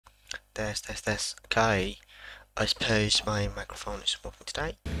Test. Okay, I suppose my microphone is working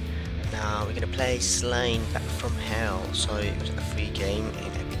today. Now we're gonna play Slain Back from Hell. So it was a free game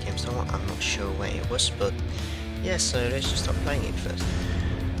in Epic Games Store. I'm not sure when it was, but yeah. So let's just start playing it first.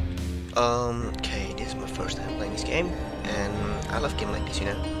 Okay, this is my first time playing this game, and I love games like this.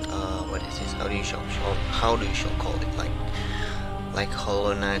 What is this? How do you shall call it? Like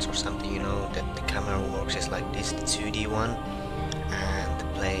Hollow Knight or something. That the camera works is like this, the 2D one, and the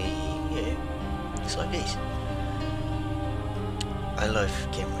play. Yeah, it's like this. I love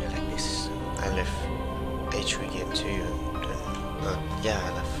game like this. I love H3 game too, but yeah, I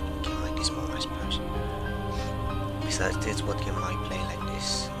love game like this more, I suppose. Besides this, what game I play like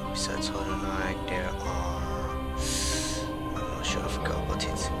this? Besides Hollow Knight, there are... I'm not sure, I forgot what it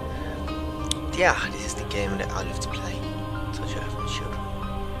is. Yeah, this is the game that I love to play. Such a should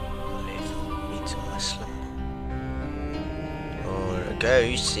leave me to my slumber. Or a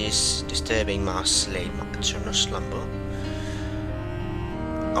ghost is disturbing my sleep, my eternal slumber.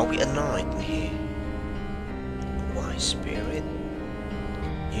 Are we a night in here? Why, spirit?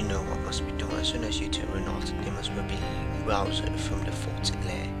 You know what must be done. As soon as you two are not, they must be roused from the fort's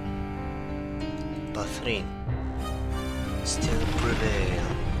lair. Bathrin still prevail.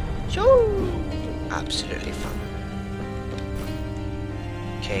 Shoo! Absolutely fun.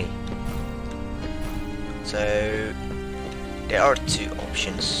 Okay. So there are two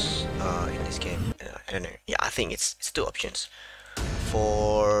options in this game. I don't know. Yeah, I think it's two options.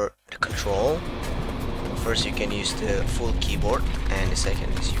 For the control, first you can use the full keyboard, and the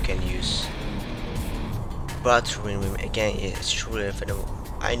second is you can use button. Again, it's truly available.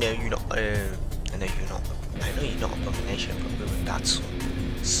 I know you're not Abomination, but that's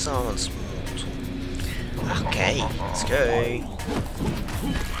sounds mortal. Okay, let's go.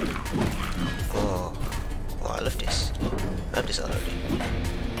 Oh, I love this. I love this already.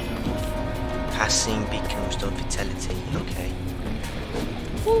 Passing beacons, don't fatality. Okay.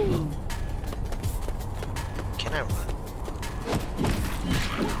 Woo. Can I run?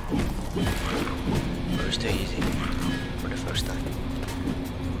 Or is it easy for the first time?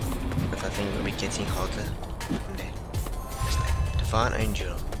 But I think we'll be getting harder from there. Divine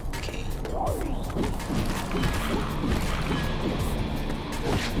Angel. Okay.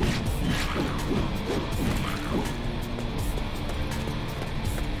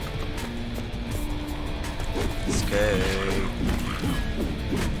 Let's go.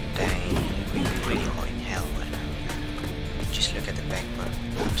 Dang, we really are in hell right now. Just look at the back, man.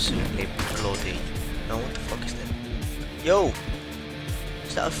 Absolutely bloody. No, what the fuck is that? Yo!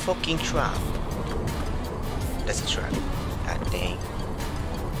 Is that a fucking trap? That's a trap. God dang.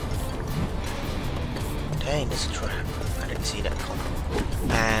 Dang, that's a trap. I didn't see that coming.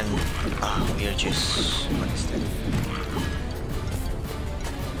 And we are just... what is that?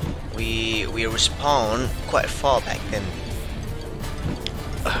 We respawn quite far back then.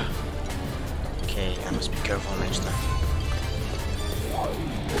 Okay, I must be careful next time.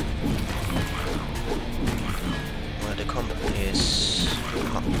 Well, the combat is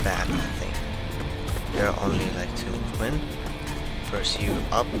not bad, I think. There are only like two movements. First you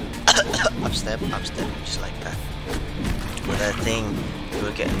up, up step, just like that. With that thing, you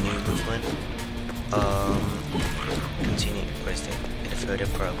will get a new movement. Continue resting in the further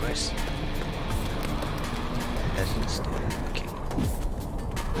progress. Let's do it. Okay.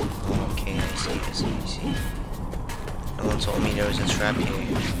 Okay, I see. No one told me there was a trap here.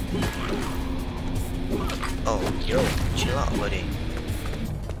 Oh, yo, chill out, buddy.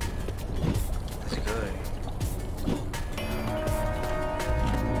 Let's go.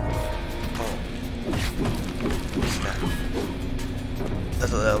 Oh, what's that? I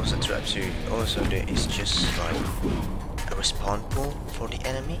thought that was a trap too. Also, there is just like a respawn pool for the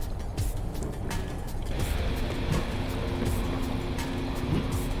enemy.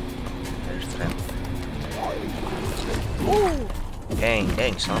 There's a trap. Ooh!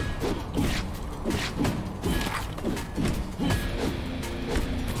 Dang, son.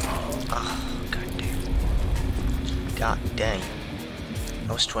 God dang.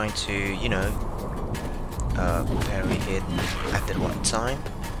 I was trying to, parry it at the right time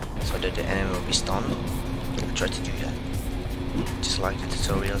so that the enemy will be stunned. I tried to do that. Just like the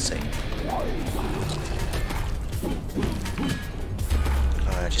tutorial say.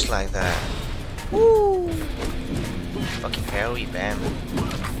 Just like that. Woo! Fucking parry, bam.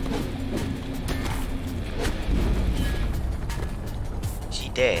 Is he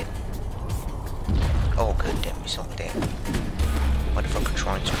dead? Oh god damn, he's not dead. Motherfucker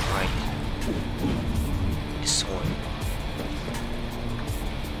trying to hide his sword.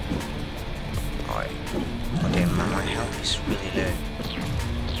 Alright. Oh damn, my health is really low.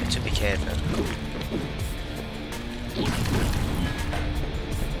 to be careful.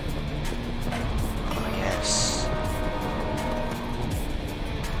 Oh yes.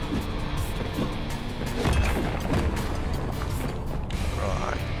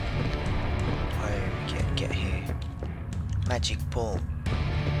 Right. Where we can get here? Magic ball.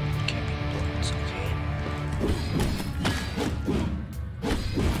 Can be blocked, okay.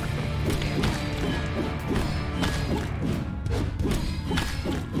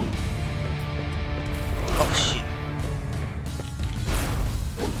 Oh shit.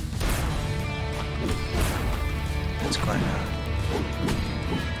 That's quite hurt.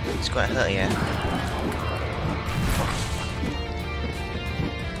 It's quite hurt, yeah. Oh.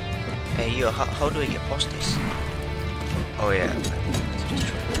 Hey yo, how do we get past this? Oh yeah. Let's just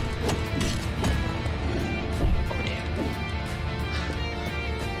try. Oh damn.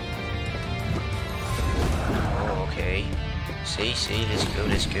 Oh okay. See,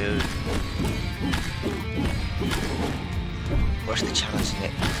 let's go. What's the challenge in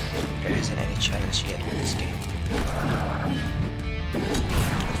it? There isn't any challenge yet in this game.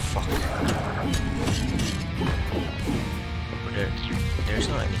 Oh fuck. Well, there's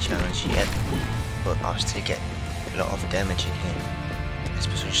not any challenge yet, but I'll still get a lot of damage in here.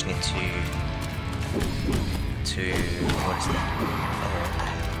 Especially just need to what is that? Oh what the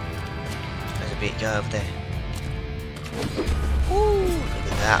hell? There's a big guy over there. Ooh,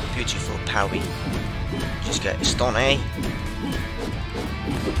 look at that beautiful Powie. Just get stunned, eh?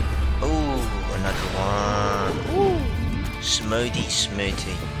 Ooh, another one. Ooh.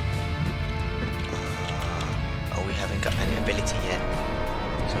 Smoothie. Oh, we haven't got any ability yet.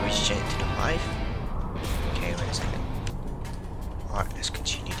 So we just change to the hive. Okay, wait a second. Alright, let's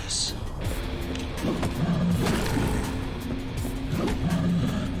continue this.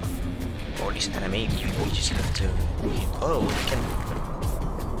 For this enemy, we just have to hit. Oh,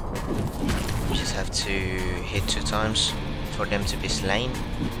 we just have to hit 2 times for them to be slain.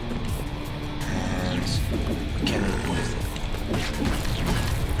 And we can.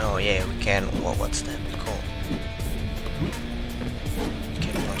 Oh yeah, we can. What's that called? We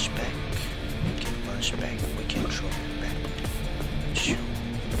can punch back. We can throw back. Shoot.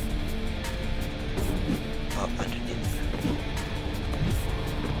 Oh, underneath.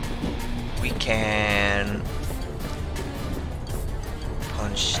 We can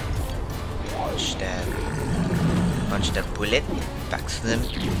punch that bullet back to them.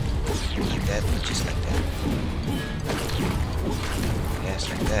 Like that, just like that. Yes,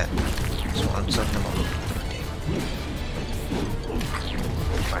 like that. That's what I'm talking about.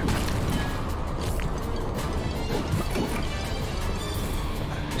 Right.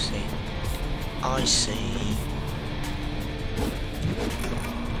 I see.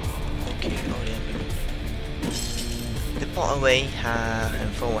 Okay, oh yeah. The bottom way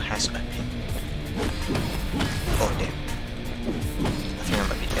and forward has opened. Oh damn. I think I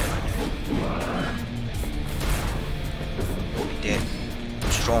might be dead right now. Be dead.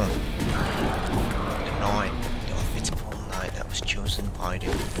 Strong. The knight, the unbeatable knight that was chosen by the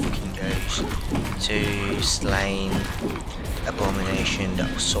fucking gods to slain the abomination that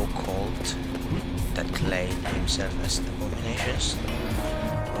was so called, that claimed himself as the abominations.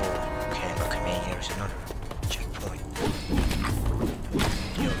 Oh, okay, look at me, here's another checkpoint.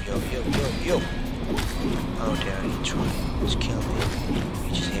 Yo. Oh dare he try to kill me.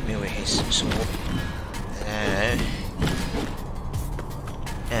 He just hit me with his sword. There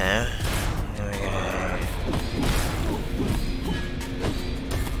we go.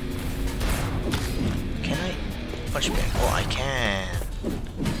 Can I punch back? Oh, I can.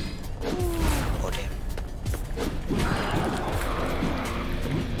 Oh damn.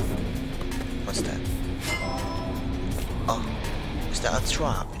 What's that? Oh, is that a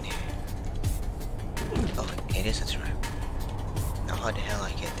trap in here? Oh, it is a trap. Now how the hell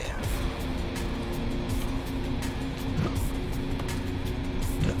I get there?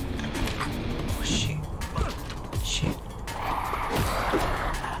 Oh shit.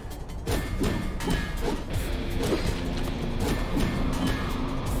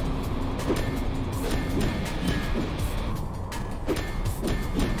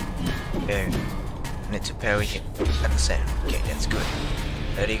 There. Need to parry him at the same. Okay, that's good.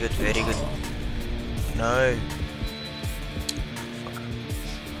 Very good. No. Fuck.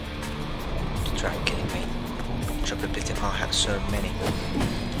 Try killing me. Drop a bit in my hat, so many.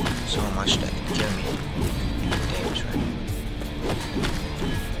 So much that it killed me. Damn trap.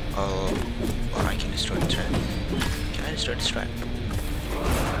 Oh, or I can destroy the trap. Can I destroy this trap?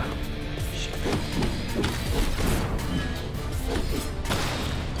 Shit.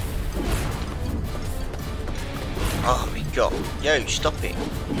 Oh my god. Yo, stop it.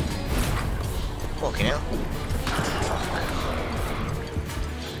 Fucking hell.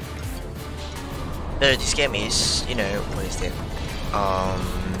 So this game is, you know, what is it?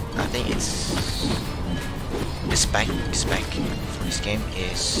 I think it's the spec for this game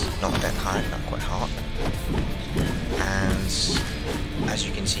is not that hard, not quite hard. And as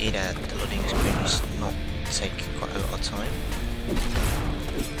you can see, that the loading screen is not take quite a lot of time.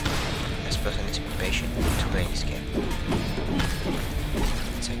 I suppose I need to be patient to play this game.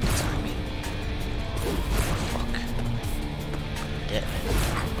 Take the time in. Oh, fuck. I'm dead, man.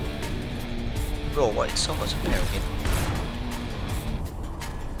 Bro, what? It's so much repair again.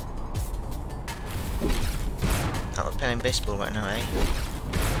 I'm playing baseball right now, eh?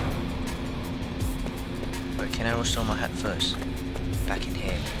 Wait, can I restore my hat first? Back in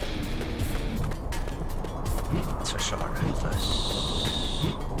here. Let's restore my hat first.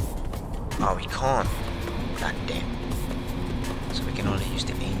 Oh, we can't. God damn. So we can only use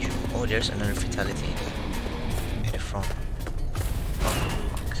the angel. Oh, there's another fatality there. At the front. Oh,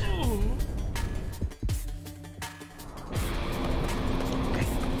 okay.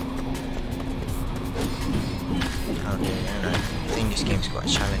 Oh dear, I think this game's quite a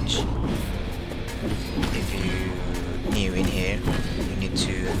challenge. If you're new in here, you need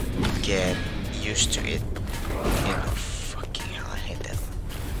to get used to it. Yeah, oh, fucking hell, I hate that one.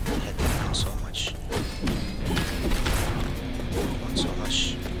 I hate that one so much. Not so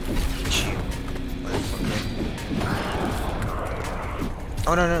much. Hit you, motherfucker.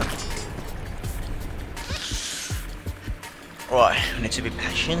 Oh no, no. Right, we need to be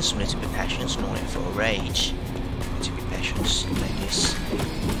patient. We need to be patient. No need for rage. We need to be patient like this.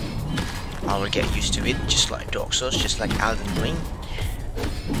 I will get used to it, just like Dark Souls, just like Elden Ring.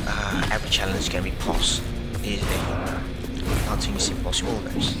 Every challenge can be passed easily. Nothing is impossible,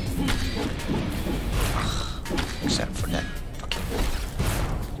 guys. Except for that fucking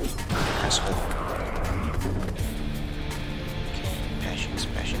asshole. Okay, patience,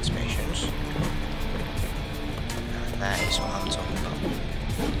 patience, patience. That is what I'm talking about.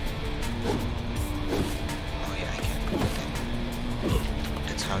 Oh yeah, I can do that.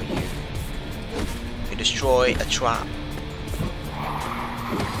 That's how you destroy a trap.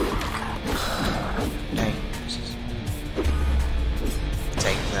 Dang.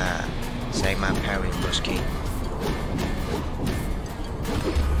 Take that. Take my parry, broski.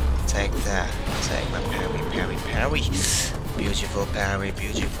 Take that. Take my parry, parry. Beautiful parry,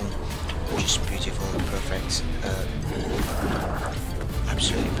 beautiful. Just beautiful, perfect.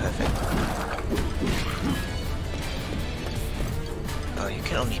 Absolutely perfect. Oh, you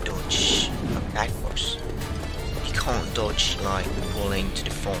can only dodge backwards. You can't dodge like pulling to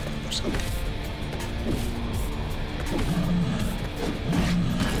the front or something.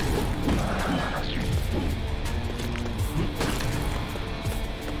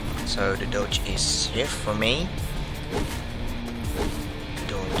 So the dodge is safe for me. The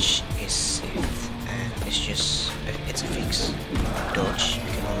dodge is safe, and it's a fix. Dodge, you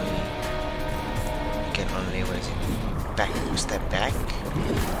can only what is it? Back, step back.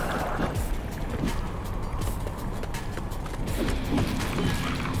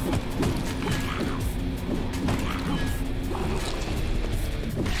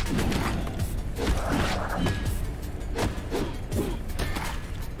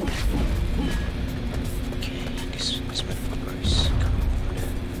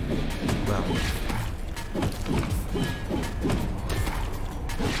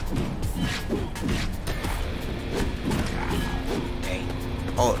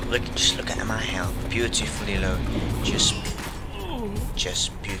 Oh, look! Just look at my health. Beautifully low.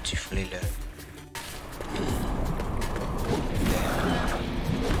 Just beautifully low.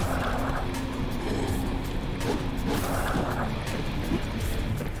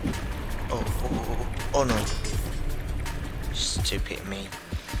 Oh no! Stupid me.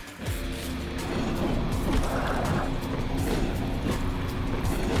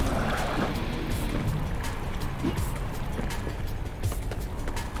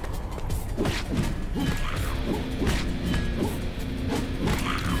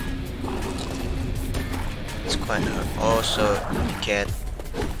 Also,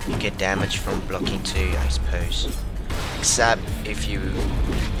 you get damage from blocking too, I suppose. Except if you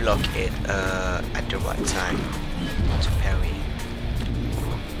block it at the right time to parry.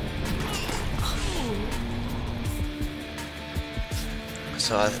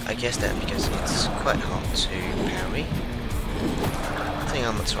 So I guess that because it's quite hard to parry, I think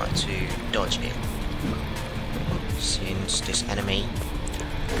I'm gonna try to dodge it. Since this enemy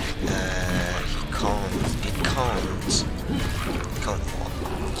it can't walk.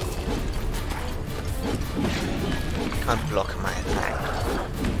 Can't block my attack.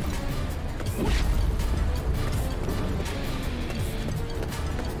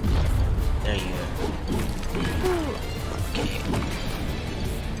 There you go. Okay.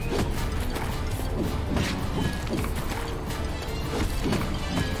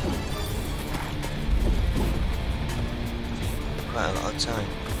 Quite a lot of time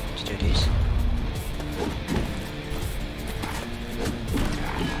to do this.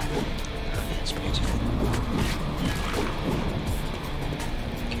 Oh, that's beautiful.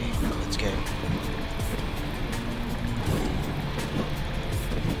 Okay, let's go.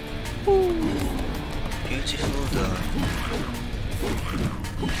 Beautiful done.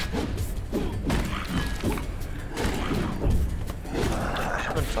 I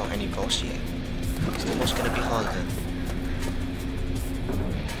haven't fought any boss yet. Is the boss gonna be harder?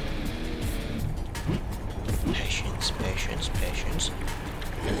 Patience, patience, patience.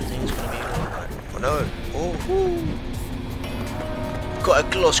 Everything's gonna be alright. Oh no! Oh! Got a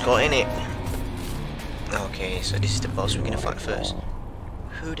Gluskot in it! Okay, so this is the boss we're gonna fight first.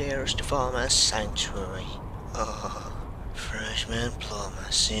 Who dares to farm a sanctuary? Oh, freshman plumber,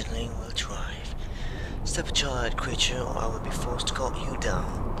 seedling will thrive. Step a child creature, or I will be forced to cut you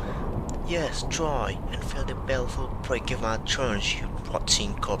down. Yes, try, and feel the baleful break of my thorns, you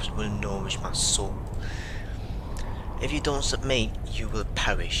rotting corpse will nourish my soul. If you don't submit, you will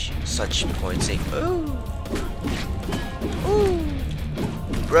perish. Such poetic. Ooh! Ooh!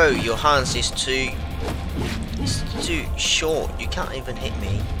 Bro, your hands is too short. You can't even hit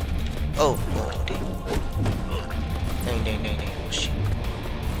me. Oh, oh, dang. Dang. Oh shit.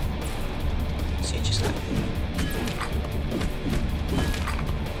 See, just like.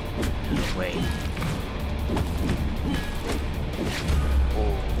 No way.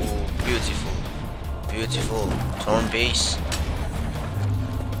 Oh, beautiful. Beautiful. Torn beast.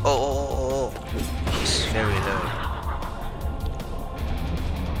 Oh. He's very low.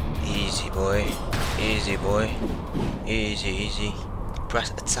 Easy, boy. Easy, boy. Easy.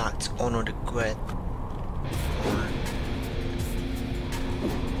 Press attack to honor the great.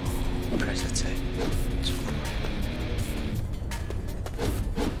 Press attack.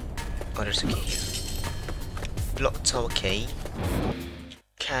 Oh, there's a key here. Block tower key.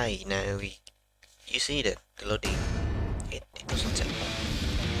 Okay, now you see that the loading, it doesn't take long.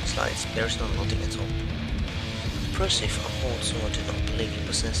 It's like there's no loading at all. Impressive, a mortal did not believe you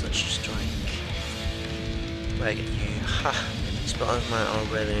possess such strength. Back at you, ha! Spot my own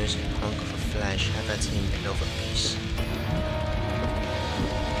revenues and hunger for flesh, have that team enough of peace.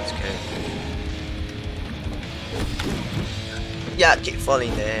 Let's go. Yeah, keep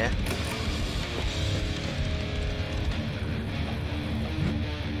falling there.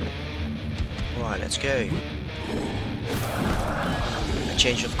 Right, let's go. A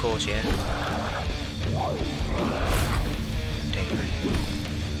change of course, yeah. Dang right.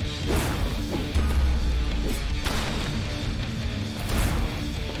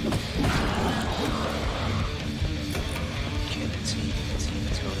 Okay, let's see.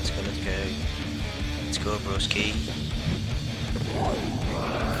 Let's go, broski.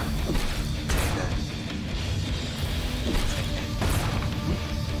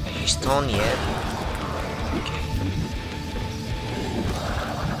 He's done yet. Okay.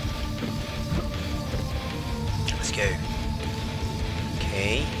 Let's go.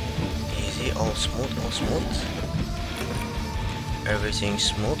 Okay. Easy, all smooth. Everything's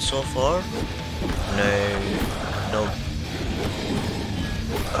smooth so far. No.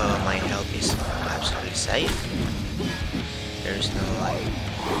 My health is absolutely safe. There is no light.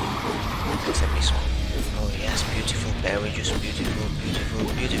 Except this one. Oh yes, beautiful berry, just beautiful.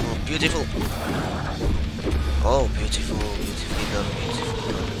 Oh, beautifully done.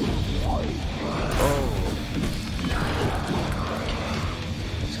 Oh. Okay.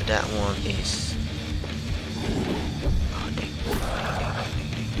 So that one is. Oh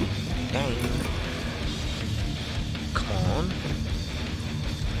dang. Come on.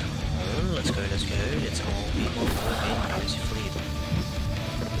 Let's go. Let's all be moving beautifully.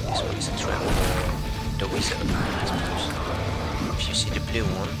 This one is a trap for the wizard, I suppose. If you see the blue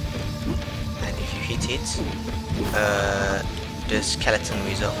one, and if you hit it, the skeleton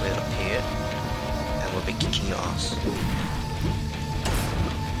wizard will appear and will be kicking your ass.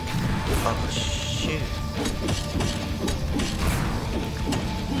 Oh shoot.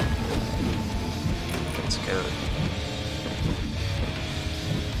 Let's go.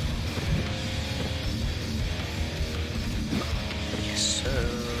 Yes sir.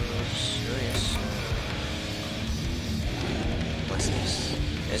 What's this?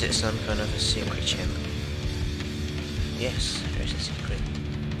 Is it some kind of a secret chamber? Yes, there's a secret.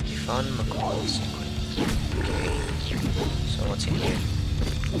 You found McCall's secret. Okay. So what's in here?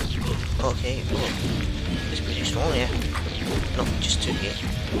 Okay, cool. It's pretty strong, yeah. No, just 2 here.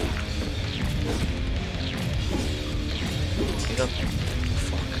 We got...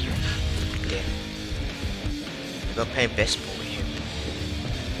 Fuck. Yeah. We got playing baseball with him.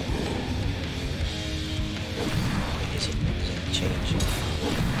 Is it change?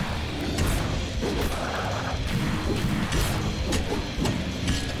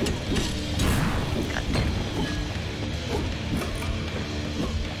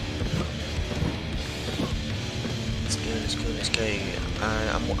 Let's go.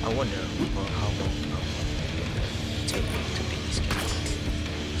 I wonder how long it take me to beat this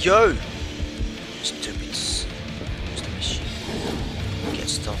game. Yo! Stupid machine. Get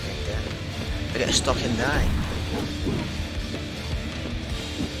stuck in there. I get stuck and die.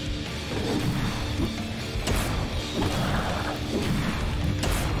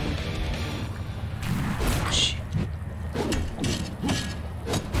 Shit.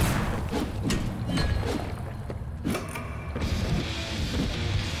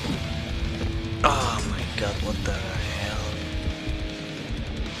 Oh my god, what the hell?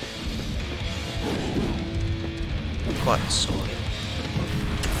 Quite solid.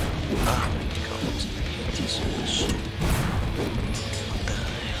 Oh my god, I hate this so much. What the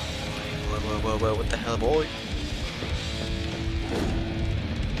hell, boy? Whoa, what the hell, boy?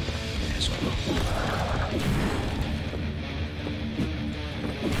 That's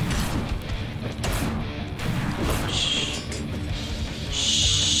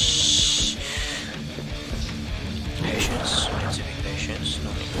Patience, we need to be patient,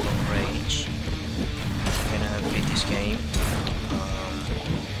 not in long range. I'm gonna beat this game.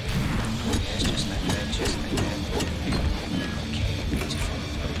 Yes, just like that, just like that. Okay, beautiful.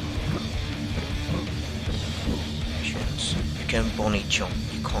 Patience. You can bunny jump,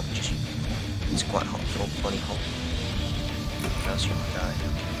 you can't just... It's quite hard for bunny hop. Else you might die.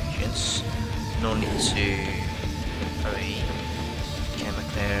 Okay, patience. No need to hurry. Came back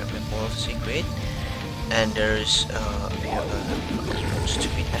there with more of a secret. And there's a bit of a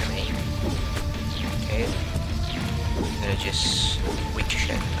stupid enemy. Okay. I'm gonna just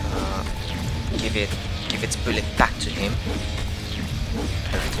ricochet. Give its bullet back to him.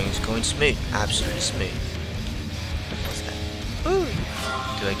 Everything is going smooth, absolutely smooth. What's that? Ooh.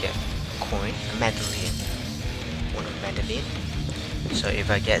 Do I get a coin? A medallion. Want a medallion? So if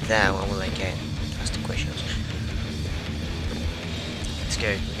I get that, what will I get? That's the question. Let's go.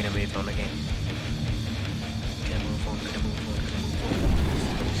 We're gonna move on again. Gonna move on.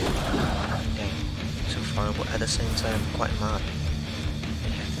 Dang. So far, but at the same time, I'm quite mad.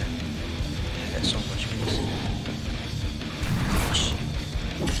 That's so much peace.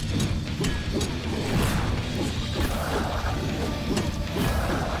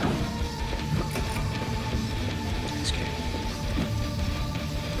 Let's go.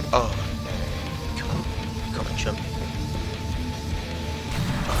 Oh, come on, jump.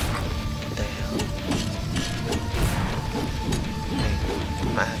 Oh, what the hell? Hey,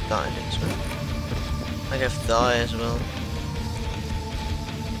 might have died as well. Might have died as well.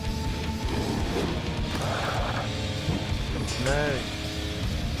 No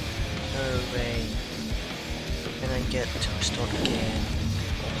way. Can I get to start again?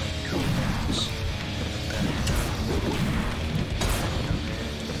 Oh my goodness. What the hell?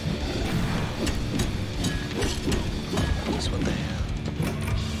 What the hell?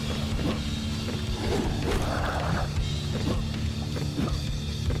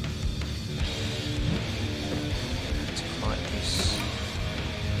 To fight this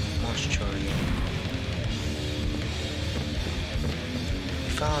monster again.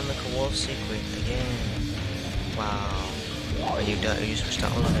 Found like a wolf secret again. Wow. Are you done? Are you supposed to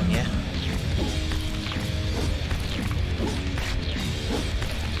start all of them, yeah?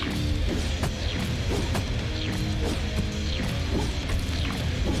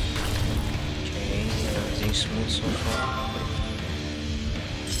 Okay, everything's smooth so far.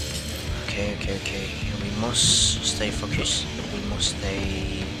 Okay. We must stay focused. We must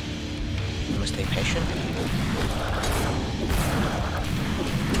stay patient.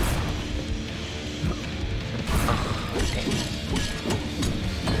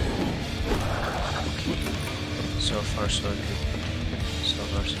 So far so good. So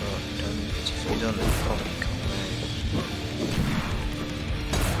far so done. Beautifully done. Oh my god, man.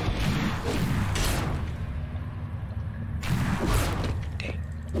 Dang.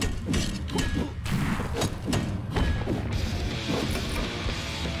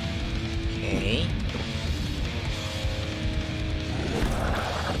 Okay.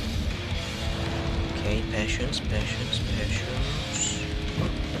 Okay, patience. Okay.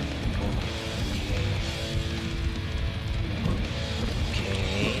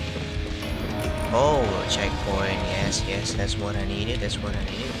 Oh, checkpoint. Yes, yes, that's what I needed. That's what I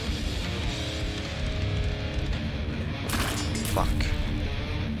needed. Fuck.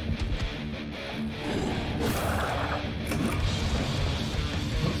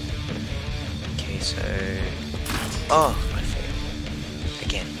 Okay, so... Oh, I failed.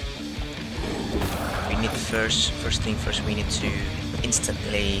 Again. We need first thing first, we need to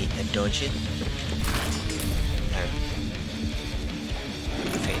instantly dodge it. No.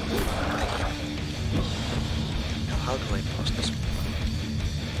 Fail. Again. Now how do I pause this?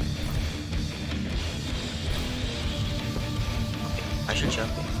 I should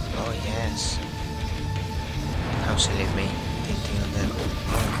jump it. Oh yes. How silly of me. Didn't think of that.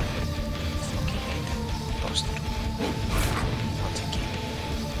 Oh. Fucking hate that. Lost it. Not again.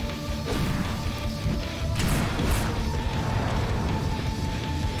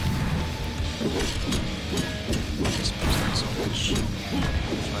 This bastard so much.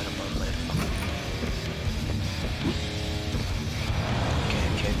 Right above my phone.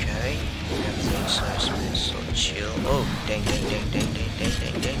 Okay. Everything's so smooth, so chill. Oh, dang.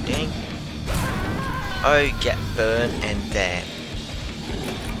 Oh, get burned and dead.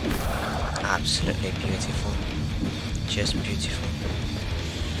 Absolutely beautiful. Just beautiful.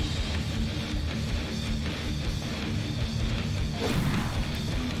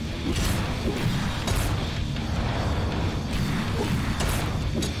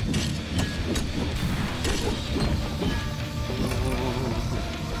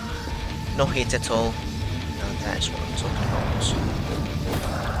 No hit at all. Now that's what I'm talking about.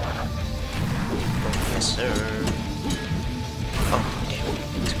 Oh yes sir. Oh damn,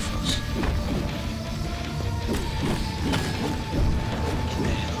 too fast. Get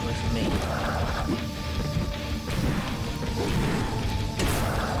the hell away from me.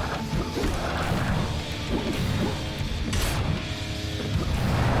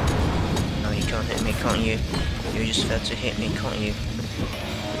 No, you can't hit me, can't you? You just failed to hit me, can't you?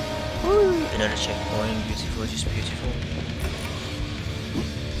 Woo! Another checkpoint, beautiful, just beautiful.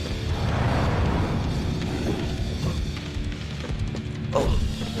 Oh!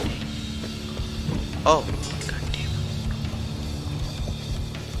 Oh! God damn.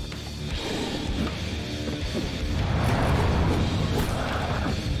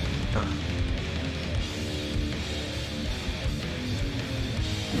 Oh.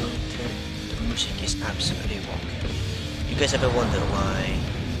 The music is absolutely wonky. You guys ever wonder why,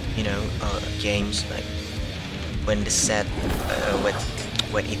 you know, games like when the set,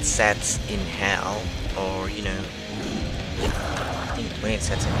 when it sets in hell, or you know, I think when it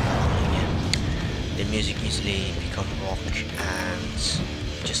sets in hell, yeah, the music usually become rock and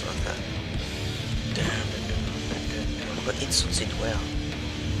just like that. But it suits it well.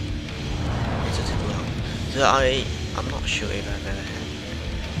 It suits it well. So I'm not sure if I've ever had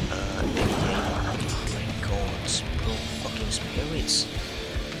any game. Oh my god, bro, fucking spirits.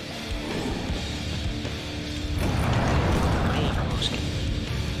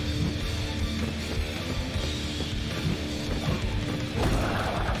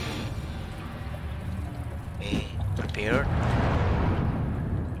 Prepared.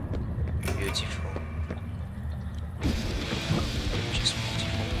 Beautiful. Just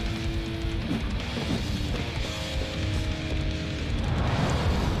beautiful.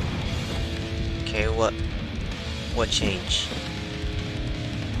 Okay, what changed?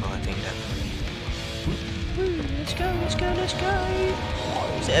 Oh, I think that for me. Let's go.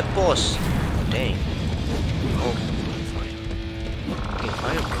 Is it a boss? Oh, dang. Oh, fire. Okay,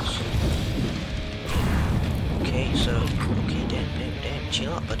 fire boss. Okay, so, okay, damn,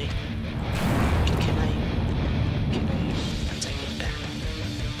 chill out, buddy. Can I take it back?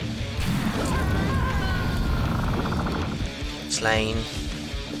 Slain.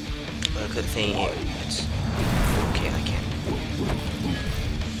 Well, good thing it's okay, I can.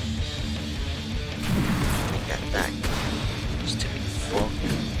 Take that back. Stupid fuck.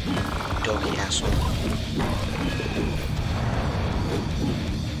 Doggy asshole.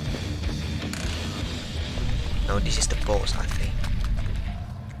 No, this is the boss, I think.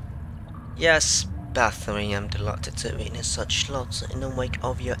 Yes, Bathory, I'm delighted to witness such slaughter in the wake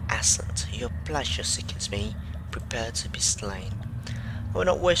of your ascent. Your pleasure sickens me. Prepare to be slain. I will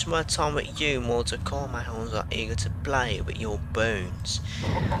not waste my time with you, Mortal Kombat. My hands are eager to play with your bones.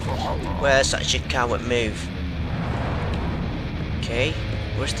 Where's such a coward move? Okay,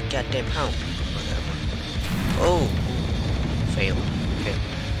 where's the goddamn help? Oh, fail. Okay,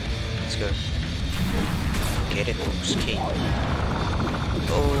 let's go. Get it, box key.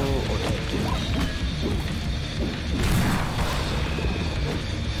 Oh, damn.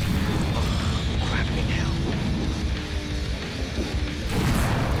 Oh, crap in hell.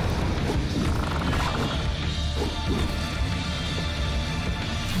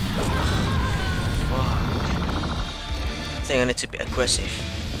 think I need to be aggressive.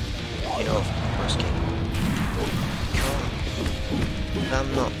 You know, first game. Come on. But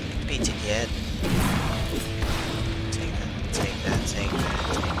I'm not beaten yet. Take that, take that, take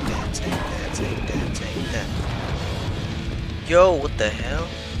that, take that, take that, take that, take that. Yo, what the hell?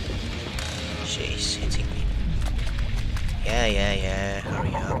 She's hitting me. Yeah,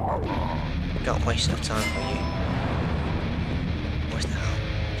 hurry up. Can't waste no time for you. Where's the hell?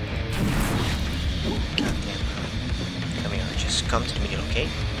 Goddamn. Come here, just come to the middle, okay?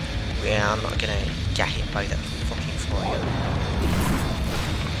 Yeah, I'm not gonna get hit by that fucking fire.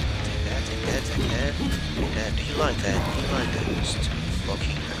 Take that, take that, take that. Take that. Do you like that? Do you like that? Just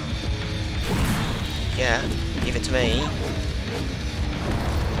fucking hell. Yeah, give it to me.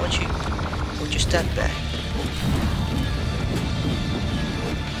 Would you step back?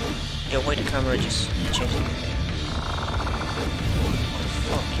 Yeah, why the camera just changed?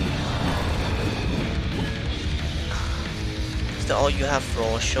 Fucking hell. Is that all you have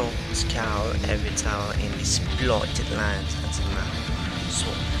for a short scour every tower in this blighted land? That's a map. So,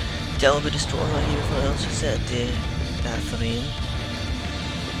 tell me the story right here for else is that the Catherine.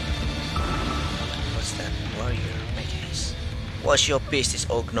 What's that? Warrior, I guess. What's your business,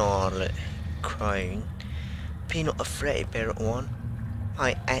 Ognar? Crying. Be not afraid, Barret One.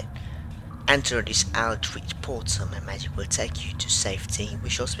 I enter this Aldrich portal. My magic will take you to safety. We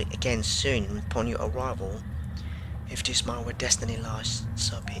shall speak again soon upon your arrival. If this mind where destiny lies,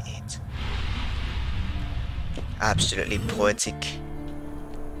 so be it. Absolutely poetic.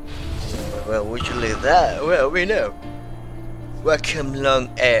 Well, would you leave that? Well, we know. Welcome, long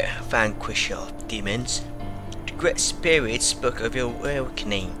air vanquisher of demons. The great spirit spoke of your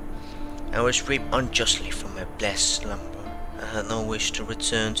awakening. I was ripped unjustly from my blessed slumber. I had no wish to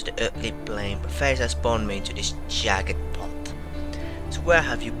return to the earthly plane, but fate has borne me to this jagged path. So where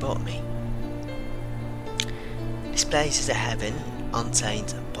have you brought me? This place is a heaven,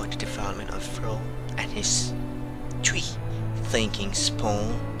 untainted by the defilement of Thor and his thinking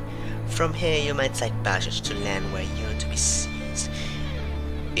spawn. From here you may take passage to land where you are to be seized.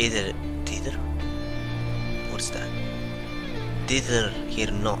 Thither? What's that? Thither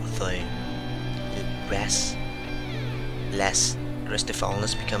here not though. Lest the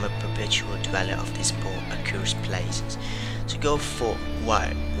foulness become a perpetual dweller of these poor accursed places. So go forth,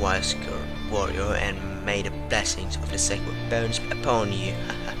 wise warrior, and may the blessings of the sacred bones be upon you.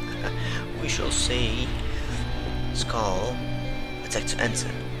 We shall see. Skull. Attack to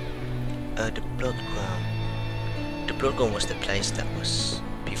enter. The blood ground. The blood ground was the place that was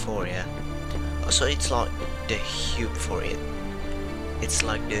before, yeah. So it's like the hube for it. It's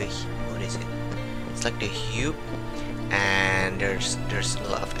like the, what is it? It's like the hube, and there's a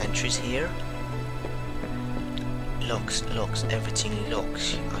lot of entries here. Locks, everything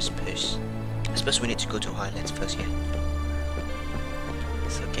locks. I suppose we need to go to Highlands first, yeah.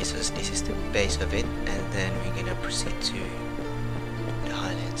 So, okay, so this is the base of it, and then we're gonna proceed to the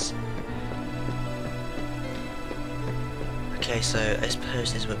Highlands. Okay, so I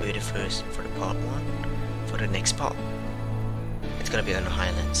suppose this will be the first for the part 1. For the next part, it's gonna be on the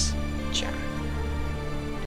Highlands. Ciao.